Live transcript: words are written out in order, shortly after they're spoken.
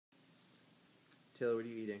Taylor, what are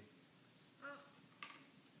you eating?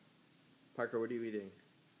 Parker, what are you eating?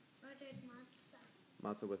 Buttered matzah.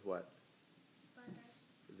 Matza with what? Butter.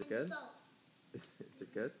 Is it good? Salt. Is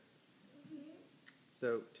it good? Mm-hmm.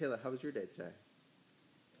 So, Taylor, how was your day today?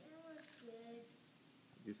 It was good.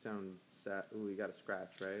 You sound sad. Ooh, you got a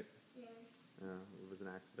scratch, right? Yeah. It was an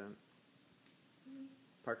accident. Mm-hmm.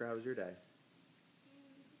 Parker, how was your day?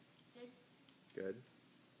 Good. Good.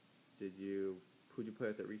 Who'd you play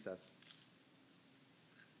with at recess?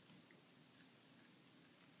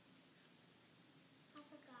 I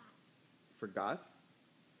forgot. Forgot?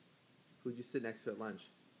 Who'd you sit next to at lunch?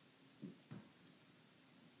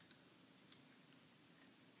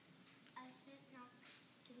 I sat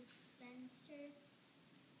next to Spencer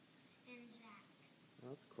and Zach. Oh,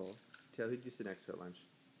 that's cool. Taylor, who'd you sit next to at lunch?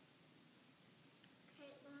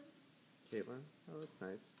 Caitlin. Caitlin? Oh, that's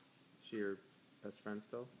nice. Is she your best friend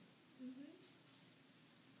still? Mm-hmm.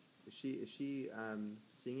 Is she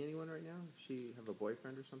seeing anyone right now? Does she have a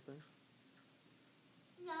boyfriend or something?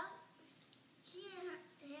 No. She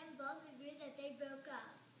and him both agreed that they broke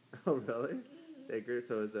up. Oh, really? Mm-hmm. They agreed.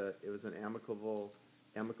 So it was an amicable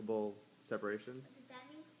separation. What does that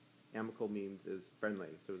mean? Amicable means is friendly.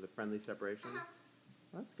 So it was a friendly separation.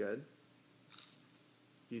 That's good.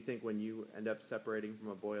 Do you think when you end up separating from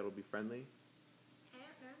a boy, it'll be friendly? I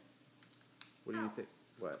don't know. What do you think?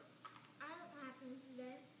 What? I don't know what happens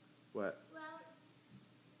today. What? Well,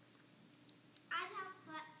 I taught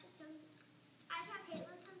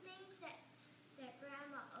Caitlin some things that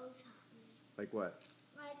Grandma O taught me. Like what?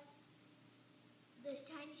 Like this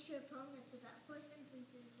tiny short poem that's about 4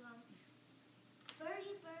 sentences long.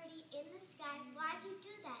 Birdie, birdie in the sky, why'd you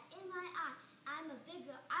do that? In my eye, I'm a big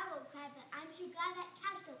girl, I won't cry, but I'm sure glad that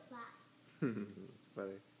catch don't fly. That's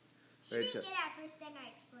funny. She Right, didn't get it at first, then I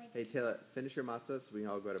explained Hey, it. Taylor, finish your matzah so we can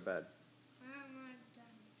all go to bed. I'm not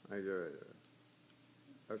done. I do it.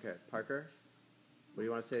 Okay, Parker, what do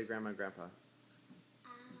you want to say to Grandma and Grandpa?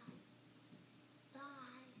 Bye.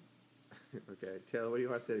 Okay, Taylor, what do you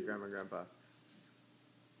want to say to Grandma and Grandpa?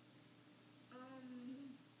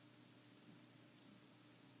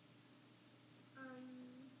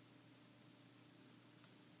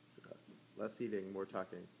 Less eating, more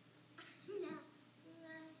talking. No.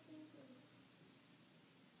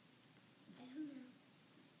 I don't know.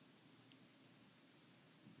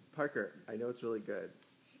 Parker, I know it's really good.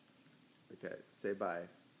 Okay, say bye.